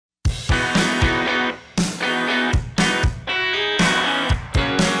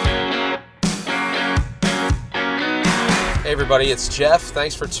everybody, it's Jeff.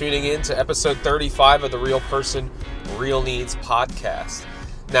 Thanks for tuning in to episode 35 of the Real Person, Real Needs podcast.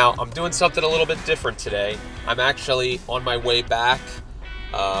 Now, I'm doing something a little bit different today. I'm actually on my way back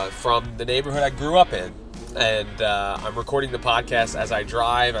from the neighborhood I grew up in. And I'm recording the podcast as I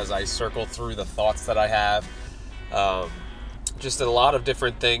drive, as I circle through the thoughts that I have. Just a lot of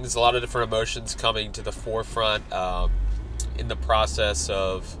different things, a lot of different emotions coming to the forefront in the process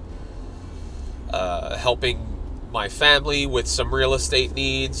of helping my family with some real estate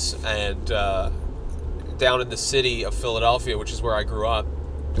needs, and down in the city of Philadelphia, which is where I grew up,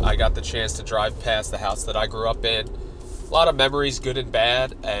 I got the chance to drive past the house that I grew up in. A lot of memories, good and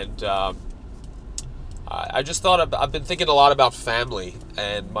bad, and I just thought I've been thinking a lot about family,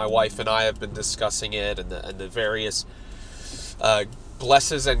 and my wife and I have been discussing it, and the various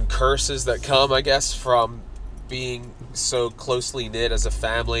blesses and curses that come, I guess, from being so closely knit as a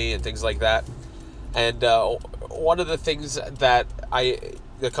family and things like that. And one of the things that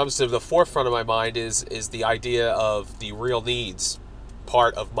comes to the forefront of my mind is the idea of the real needs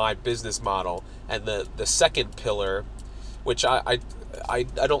part of my business model, and the second pillar, which I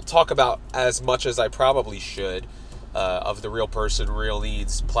don't talk about as much as I probably should, of the Real Person, Real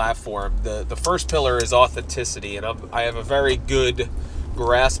Needs platform. The first pillar is authenticity, and I have a very good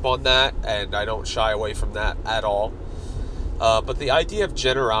grasp on that, and I don't shy away from that at all. But the idea of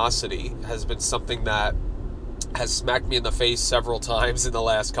generosity has been something that has smacked me in the face several times in the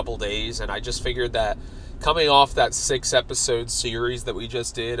last couple days, and I just figured that coming off that 6-episode series that we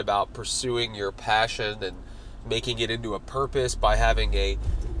just did about pursuing your passion and making it into a purpose by having a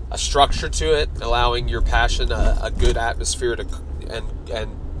structure to it, allowing your passion a good atmosphere to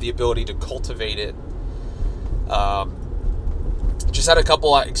and the ability to cultivate it. Just had a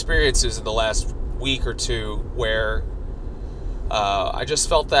couple of experiences in the last week or two where I just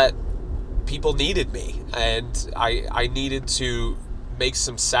felt that people needed me, and I needed to make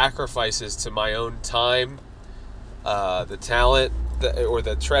some sacrifices to my own time, the talent, or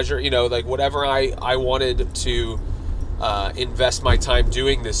the treasure, like whatever I wanted to invest my time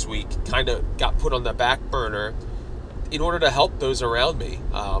doing this week kind of got put on the back burner in order to help those around me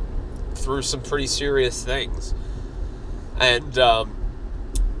through some pretty serious things. And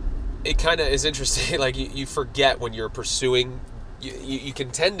it kind of is interesting, like you forget when you're pursuing, you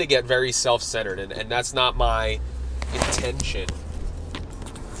can tend to get very self-centered, and that's not my intention.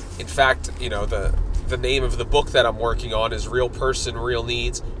 In fact, the name of the book that I'm working on is Real Person, Real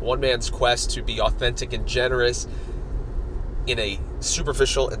Needs, One Man's Quest to be Authentic and Generous in a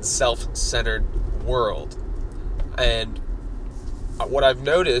Superficial and Self-Centered World. And what I've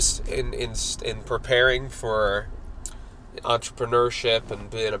noticed in preparing for entrepreneurship and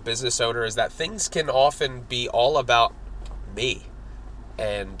being a business owner is that things can often be all about me.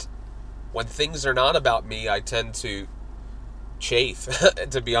 And when things are not about me, I tend to chafe,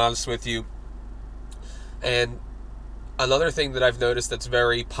 to be honest with you. And another thing that I've noticed that's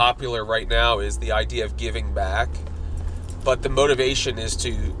very popular right now is the idea of giving back. But the motivation is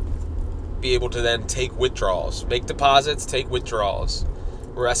to be able to then take withdrawals, make deposits, take withdrawals,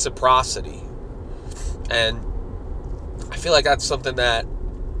 reciprocity. And I feel like that's something that,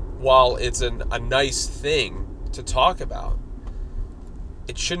 while it's a nice thing to talk about,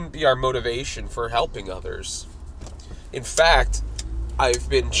 it shouldn't be our motivation for helping others. In fact, I've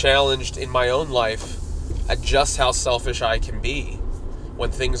been challenged in my own life at just how selfish I can be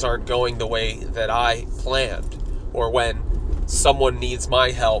when things aren't going the way that I planned, or when someone needs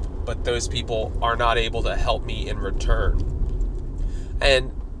my help, but those people are not able to help me in return.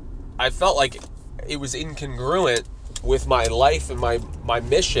 And I felt like it was incongruent with my life and my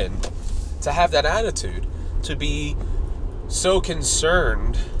mission to have that attitude, to be so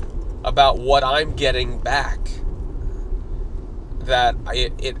concerned about what I'm getting back that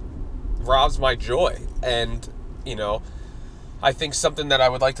it robs my joy. And I think something that I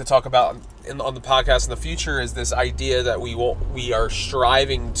would like to talk about on the podcast in the future is this idea that we are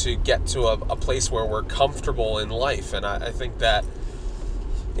striving to get to a place where we're comfortable in life. And I think that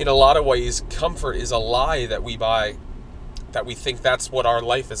in a lot of ways, comfort is a lie that we buy, that we think that's what our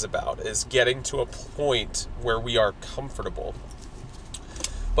life is about, is getting to a point where we are comfortable.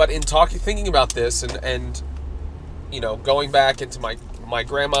 But in thinking about this and going back into my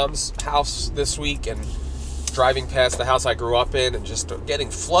grandmom's house this week and driving past the house I grew up in and just getting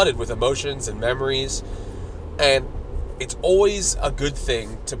flooded with emotions and memories. And it's always a good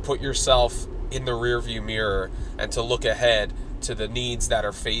thing to put yourself in the rearview mirror and to look ahead to the needs that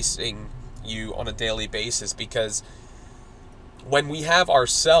are facing you on a daily basis, because when we have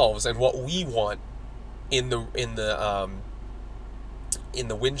ourselves and what we want in the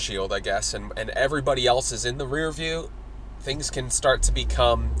windshield, I guess, and everybody else is in the rear view, things can start to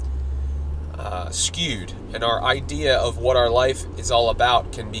become skewed, and our idea of what our life is all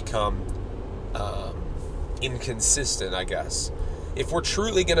about can become inconsistent, I guess. If we're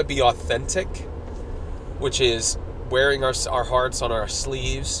truly going to be authentic, which is wearing our hearts on our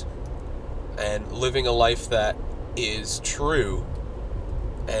sleeves and living a life that is true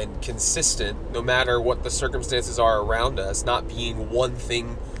and consistent, no matter what the circumstances are around us, not being one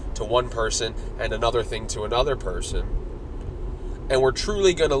thing to one person and another thing to another person, and we're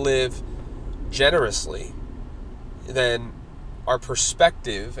truly going to live generously, then our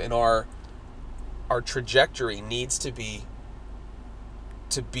perspective and our trajectory needs to be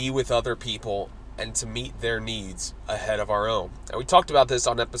with other people and to meet their needs ahead of our own. And we talked about this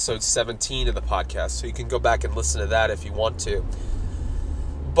on episode 17 of the podcast, so you can go back and listen to that if you want to.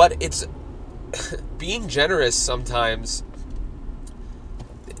 But it's being generous sometimes.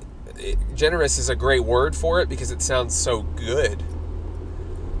 Generous is a great word for it because it sounds so good.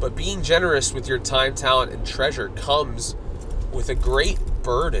 But being generous with your time, talent, and treasure comes with a great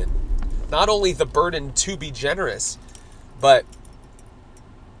burden. Not only the burden to be generous, but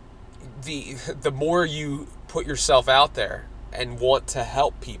the more you put yourself out there and want to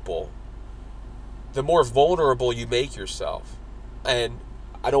help people, the more vulnerable you make yourself. And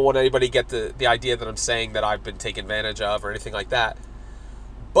I don't want anybody to get the idea that I'm saying that I've been taken advantage of or anything like that.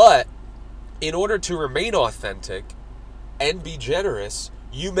 But in order to remain authentic and be generous,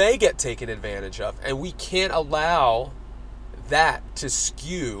 you may get taken advantage of. And we can't allow that to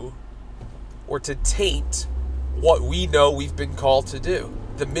skew or to taint what we know we've been called to do,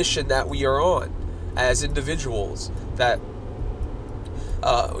 the mission that we are on as individuals, that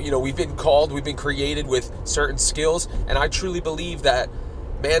we've been called, we've been created with certain skills. And I truly believe that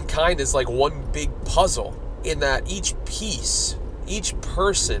mankind is like one big puzzle, in that each piece, each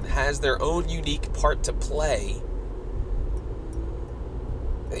person has their own unique part to play.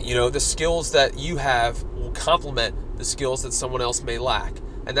 The skills that you have will complement the skills that someone else may lack.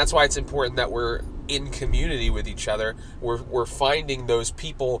 And that's why it's important that we're in community with each other. We're finding those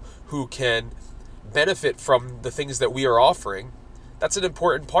people who can benefit from the things that we are offering. That's an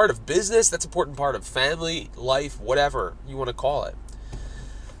important part of business. That's an important part of family, life, whatever you want to call it.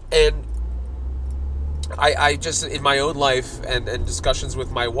 And I just, in my own life and discussions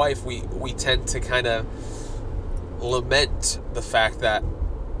with my wife, we tend to kind of lament the fact that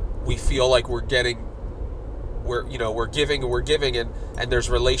we feel like we're giving and there's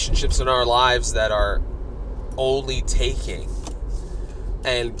relationships in our lives that are only taking.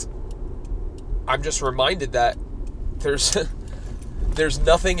 And I'm just reminded that there's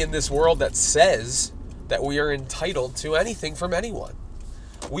nothing in this world that says that we are entitled to anything from anyone.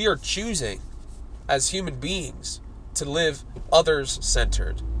 We are choosing as human beings to live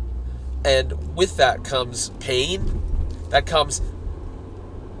others-centered. And with that comes pain, that comes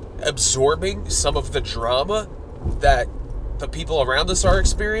absorbing some of the drama that the people around us are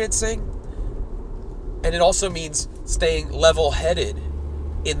experiencing. And it also means staying level-headed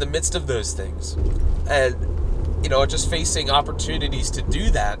in the midst of those things. And, just facing opportunities to do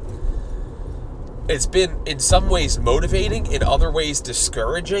that. It's been in some ways motivating, in other ways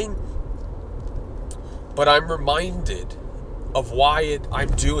discouraging. But I'm reminded of why I'm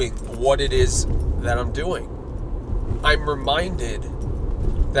doing what it is that I'm doing. I'm reminded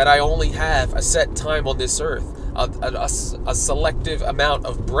that I only have a set time on this earth, a selective amount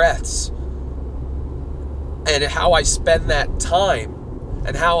of breaths. And how I spend that time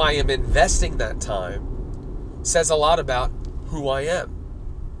and how I am investing that time says a lot about who I am.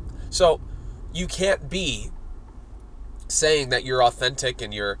 So you can't be saying that you're authentic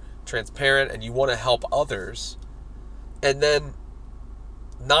and you're transparent and you want to help others and then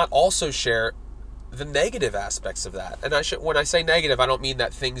not also share the negative aspects of that. And when I say negative, I don't mean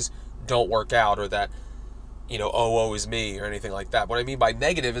that things don't work out or that, woe is me or anything like that. What I mean by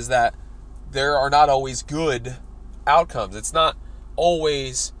negative is that there are not always good outcomes. It's not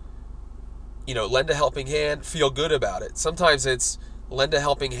always, lend a helping hand, feel good about it. Sometimes it's lend a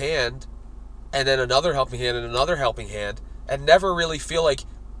helping hand and then another helping hand and another helping hand and never really feel like,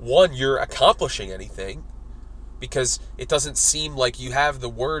 one, you're accomplishing anything because it doesn't seem like you have the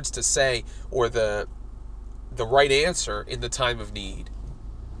words to say or the right answer in the time of need.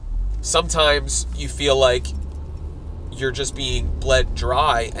 Sometimes you feel like you're just being bled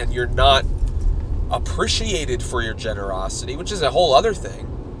dry and you're not appreciated for your generosity, which is a whole other thing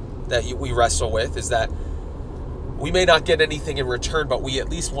that we wrestle with, is that we may not get anything in return, but we at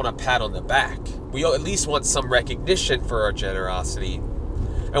least want a pat on the back. We at least want some recognition for our generosity.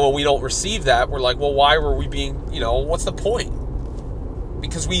 And when we don't receive that, we're like, well, why were we being, what's the point?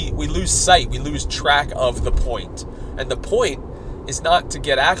 Because we lose sight, we lose track of the point. And the point is not to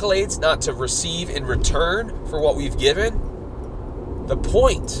get accolades, not to receive in return for what we've given. The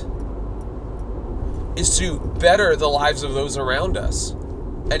point is to better the lives of those around us.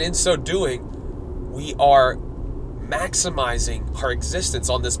 And in so doing, we are maximizing our existence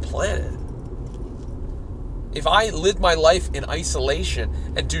on this planet. If I live my life in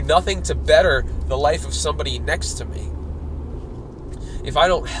isolation and do nothing to better the life of somebody next to me, if I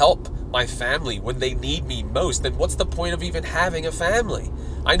don't help my family when they need me most, then what's the point of even having a family?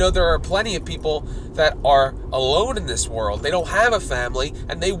 I know there are plenty of people that are alone in this world. They don't have a family,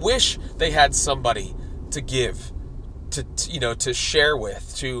 and they wish they had somebody to give, to share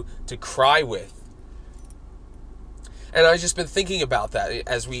with, to cry with. And I've just been thinking about that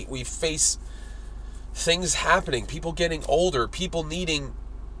as we face things happening, people getting older, people needing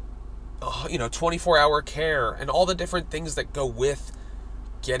 24-hour care, and all the different things that go with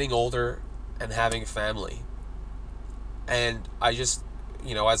getting older and having a family. And I just,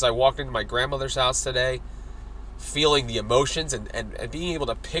 as I walked into my grandmother's house today, feeling the emotions and being able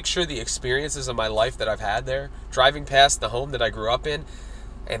to picture the experiences of my life that I've had there, driving past the home that I grew up in,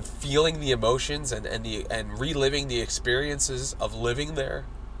 and feeling the emotions and reliving the experiences of living there.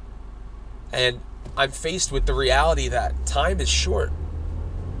 And I'm faced with the reality that time is short.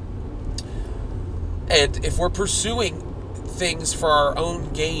 And if we're pursuing things for our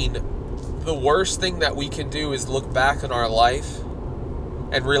own gain, the worst thing that we can do is look back on our life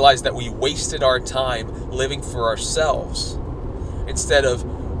and realize that we wasted our time living for ourselves instead of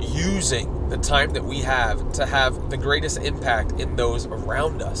using the time that we have to have the greatest impact in those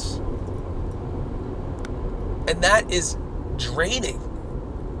around us. And that is draining.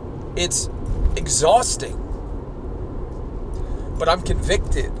 It's exhausting. But I'm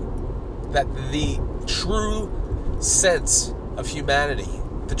convicted that the true sense of humanity,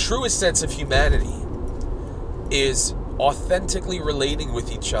 the truest sense of humanity, is authentically relating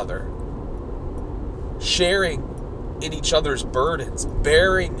with each other, sharing in each other's burdens,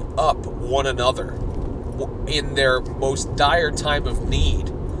 bearing up one another in their most dire time of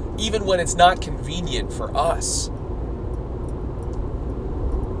need, even when it's not convenient for us.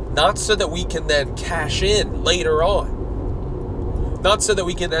 Not so that we can then cash in later on. Not so that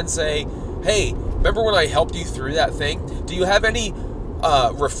we can then say, hey, remember when I helped you through that thing? Do you have any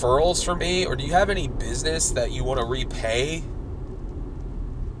referrals for me? Or do you have any business that you want to repay?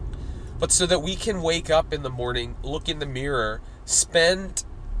 But so that we can wake up in the morning, look in the mirror, spend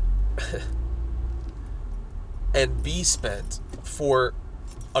and be spent for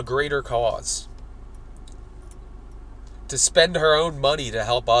a greater cause. To spend our own money to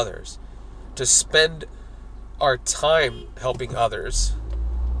help others. To spend our time helping others.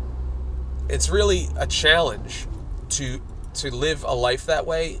 It's really a challenge to live a life that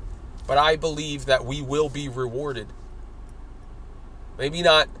way, but I believe that we will be rewarded. Maybe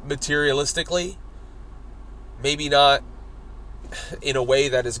not materialistically, maybe not in a way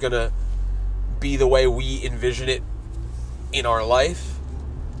that is going to be the way we envision it in our life,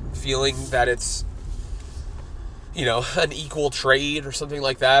 feeling that it's, an equal trade or something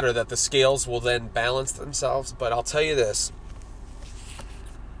like that, or that the scales will then balance themselves. But I'll tell you this,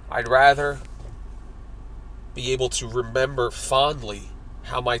 I'd rather be able to remember fondly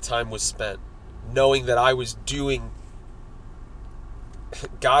how my time was spent, knowing that I was doing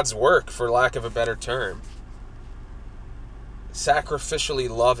God's work, for lack of a better term, sacrificially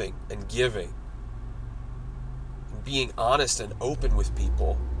loving and giving, and being honest and open with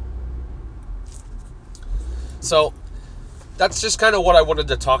people. So that's just kind of what I wanted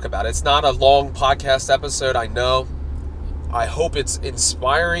to talk about. It's not a long podcast episode, I know. I hope it's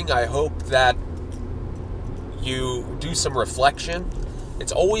inspiring. I hope that you do some reflection.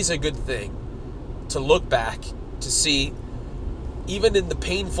 It's always a good thing to look back, to see, even in the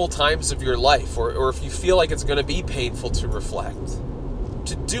painful times of your life, or if you feel like it's going to be painful, to reflect,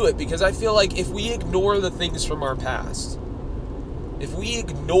 to do it. Because I feel like if we ignore the things from our past, if we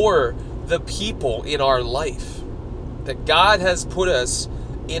ignore the people in our life, that God has put us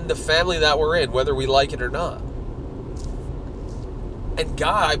in the family that we're in, whether we like it or not. And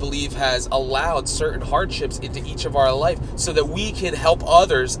God, I believe, has allowed certain hardships into each of our life so that we can help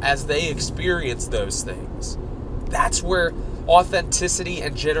others as they experience those things. That's where authenticity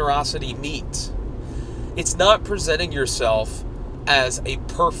and generosity meet. It's not presenting yourself as a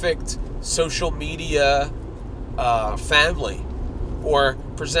perfect social media family, or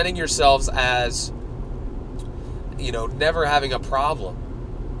presenting yourselves as, never having a problem.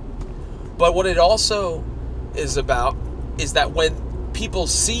 But what it also is about is that when people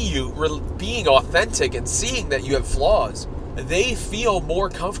see you being authentic and seeing that you have flaws, they feel more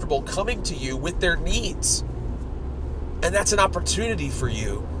comfortable coming to you with their needs. And that's an opportunity for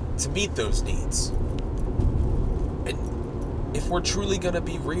you to meet those needs. And if we're truly going to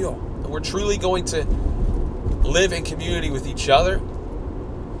be real, and we're truly going to live in community with each other,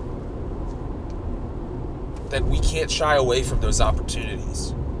 then we can't shy away from those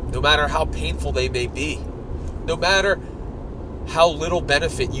opportunities, no matter how painful they may be, no matter how little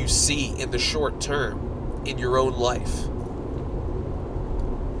benefit you see in the short term in your own life.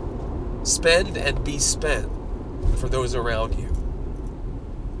 Spend and be spent for those around you,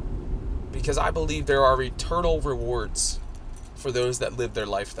 because I believe there are eternal rewards for those that live their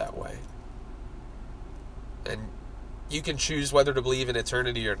life that way. And you can choose whether to believe in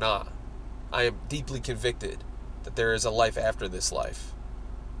eternity or not. I am deeply convicted that there is a life after this life.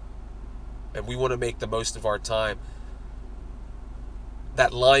 And we want to make the most of our time.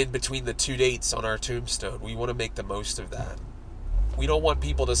 That line between the two dates on our tombstone, we want to make the most of that. We don't want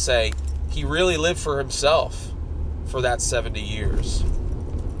people to say, he really lived for himself for that 70 years.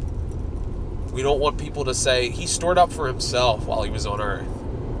 We don't want people to say, he stored up for himself while he was on earth.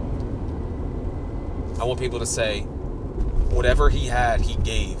 I want people to say, whatever he had, he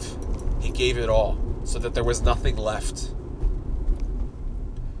gave. He gave it all so that there was nothing left.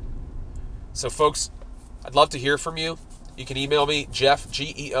 So folks, I'd love to hear from you. You can email me, Jeff,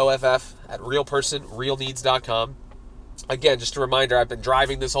 Geoff, at realpersonrealneeds.com. Again, just a reminder, I've been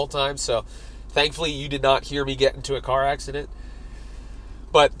driving this whole time, so thankfully you did not hear me get into a car accident.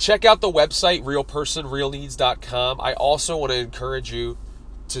 But check out the website, realpersonrealneeds.com. I also want to encourage you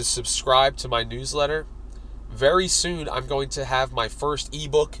to subscribe to my newsletter. Very soon, I'm going to have my first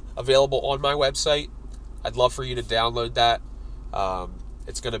ebook available on my website. I'd love for you to download that.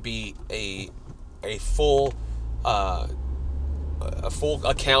 It's going to be a full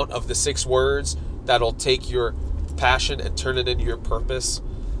account of the 6 words that'll take your passion and turn it into your purpose.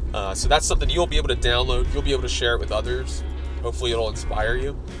 So that's something you'll be able to download. You'll be able to share it with others. Hopefully it'll inspire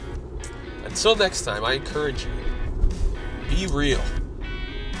you. Until next time, I encourage you, be real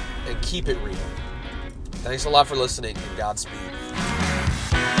and keep it real. Thanks a lot for listening, and Godspeed.